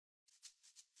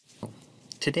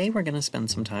Today we're going to spend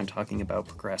some time talking about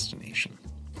procrastination.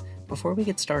 Before we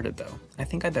get started though, I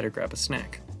think I better grab a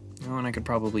snack. Oh, and I could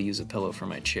probably use a pillow for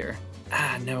my chair.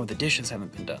 No, the dishes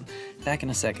haven't been done. Back in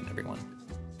a second, everyone.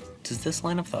 Does this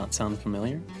line of thought sound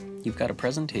familiar? You've got a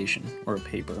presentation, or a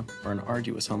paper, or an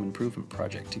arduous home improvement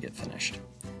project to get finished.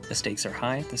 The stakes are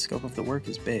high, the scope of the work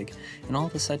is big, and all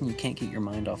of a sudden you can't get your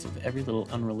mind off of every little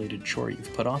unrelated chore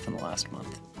you've put off in the last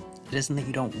month. It isn't that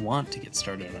you don't want to get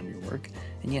started on your work,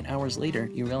 and yet hours later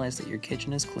you realize that your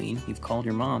kitchen is clean, you've called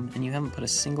your mom, and you haven't put a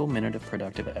single minute of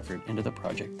productive effort into the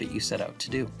project that you set out to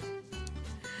do.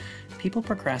 People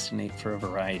procrastinate for a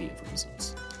variety of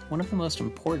reasons. One of the most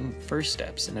important first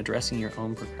steps in addressing your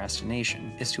own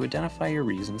procrastination is to identify your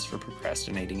reasons for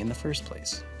procrastinating in the first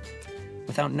place.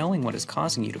 Without knowing what is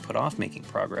causing you to put off making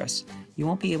progress, you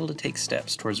won't be able to take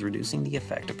steps towards reducing the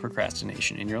effect of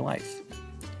procrastination in your life.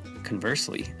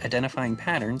 Conversely, identifying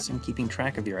patterns and keeping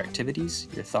track of your activities,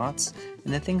 your thoughts,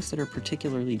 and the things that are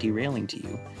particularly derailing to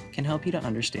you can help you to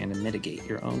understand and mitigate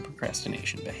your own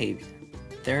procrastination behavior.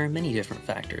 There are many different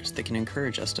factors that can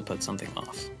encourage us to put something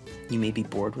off. You may be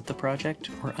bored with the project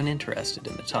or uninterested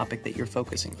in the topic that you're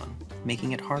focusing on,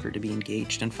 making it harder to be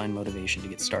engaged and find motivation to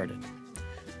get started.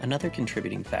 Another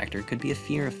contributing factor could be a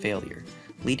fear of failure,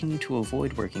 leading you to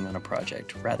avoid working on a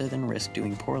project rather than risk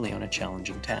doing poorly on a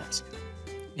challenging task.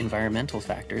 Environmental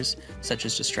factors, such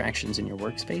as distractions in your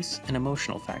workspace, and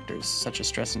emotional factors, such as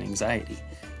stress and anxiety,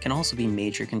 can also be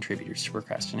major contributors to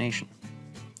procrastination.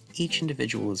 Each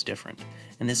individual is different,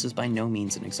 and this is by no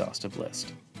means an exhaustive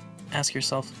list. Ask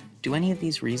yourself, do any of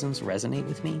these reasons resonate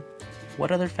with me?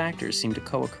 What other factors seem to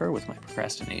co-occur with my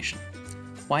procrastination?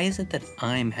 Why is it that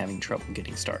I'm having trouble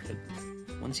getting started?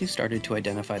 Once you've started to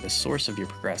identify the source of your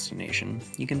procrastination,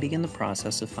 you can begin the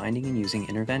process of finding and using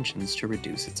interventions to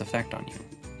reduce its effect on you.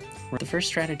 The first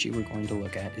strategy we're going to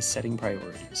look at is setting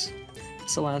priorities.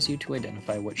 This allows you to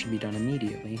identify what should be done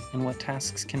immediately and what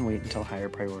tasks can wait until higher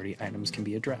priority items can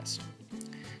be addressed.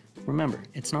 Remember,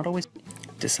 it's not always.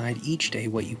 Decide each day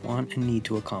what you want and need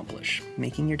to accomplish,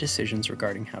 making your decisions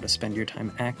regarding how to spend your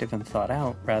time active and thought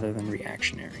out rather than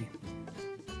reactionary.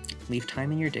 Leave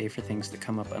time in your day for things that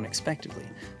come up unexpectedly,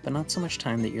 but not so much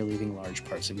time that you're leaving large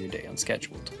parts of your day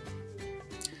unscheduled.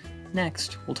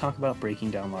 Next, we'll talk about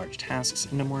breaking down large tasks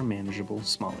into more manageable,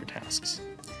 smaller tasks.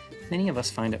 Many of us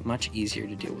find it much easier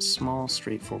to deal with small,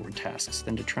 straightforward tasks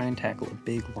than to try and tackle a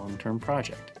big, long-term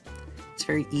project. It's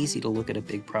very easy to look at a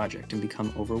big project and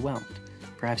become overwhelmed.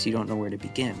 Perhaps you don't know where to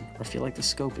begin, or feel like the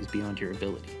scope is beyond your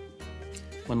ability.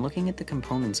 When looking at the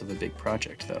components of a big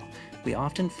project, though, we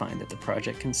often find that the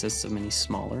project consists of many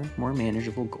smaller, more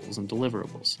manageable goals and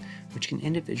deliverables, which can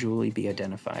individually be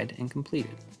identified and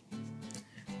completed.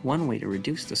 One way to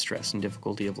reduce the stress and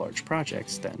difficulty of large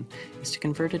projects, then, is to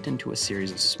convert it into a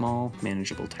series of small,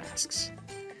 manageable tasks.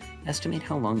 Estimate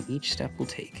how long each step will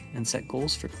take, and set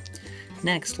goals for.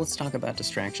 Next, let's talk about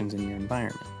distractions in your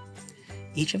environment.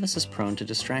 Each of us is prone to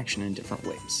distraction in different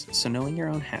ways, so knowing your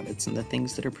own habits and the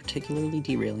things that are particularly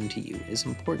derailing to you is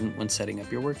important when setting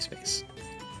up your workspace.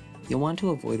 You'll want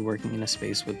to avoid working in a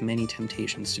space with many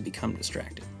temptations to become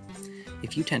distracted.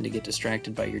 If you tend to get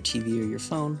distracted by your TV or your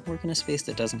phone, work in a space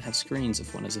that doesn't have screens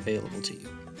if one is available to you.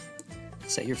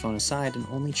 Set your phone aside and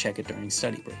only check it during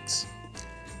study breaks.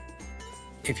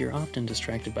 If you're often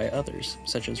distracted by others,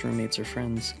 such as roommates or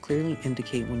friends, clearly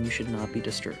indicate when you should not be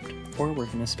disturbed, or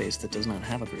work in a space that does not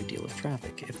have a great deal of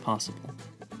traffic, if possible.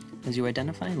 As you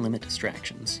identify and limit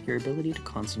distractions, your ability to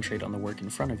concentrate on the work in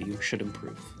front of you should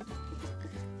improve.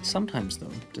 Sometimes,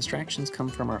 though, distractions come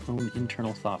from our own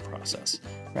internal thought process,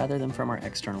 rather than from our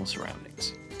external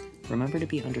surroundings. Remember to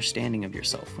be understanding of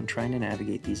yourself when trying to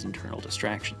navigate these internal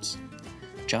distractions.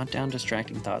 Jot down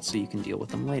distracting thoughts so you can deal with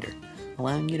them later,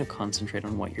 allowing you to concentrate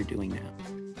on what you're doing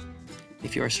now.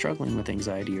 If you are struggling with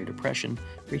anxiety or depression,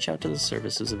 reach out to the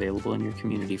services available in your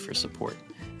community for support,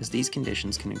 as these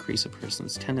conditions can increase a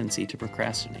person's tendency to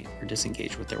procrastinate or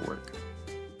disengage with their work.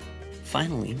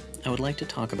 Finally, I would like to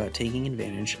talk about taking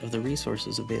advantage of the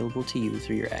resources available to you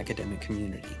through your academic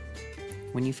community.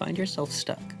 When you find yourself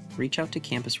stuck, reach out to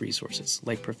campus resources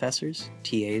like professors,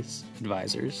 TAs,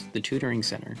 advisors, the tutoring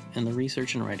center, and the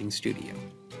research and writing studio.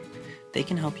 They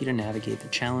can help you to navigate the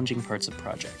challenging parts of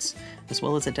projects, as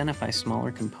well as identify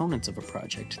smaller components of a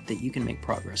project that you can make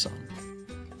progress on.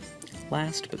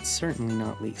 Last, but certainly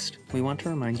not least, we want to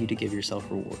remind you to give yourself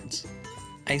rewards.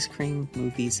 Ice cream,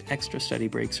 movies, extra study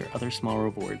breaks, or other small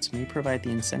rewards may provide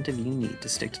the incentive you need to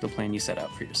stick to the plan you set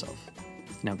out for yourself.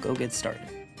 Now go get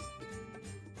started.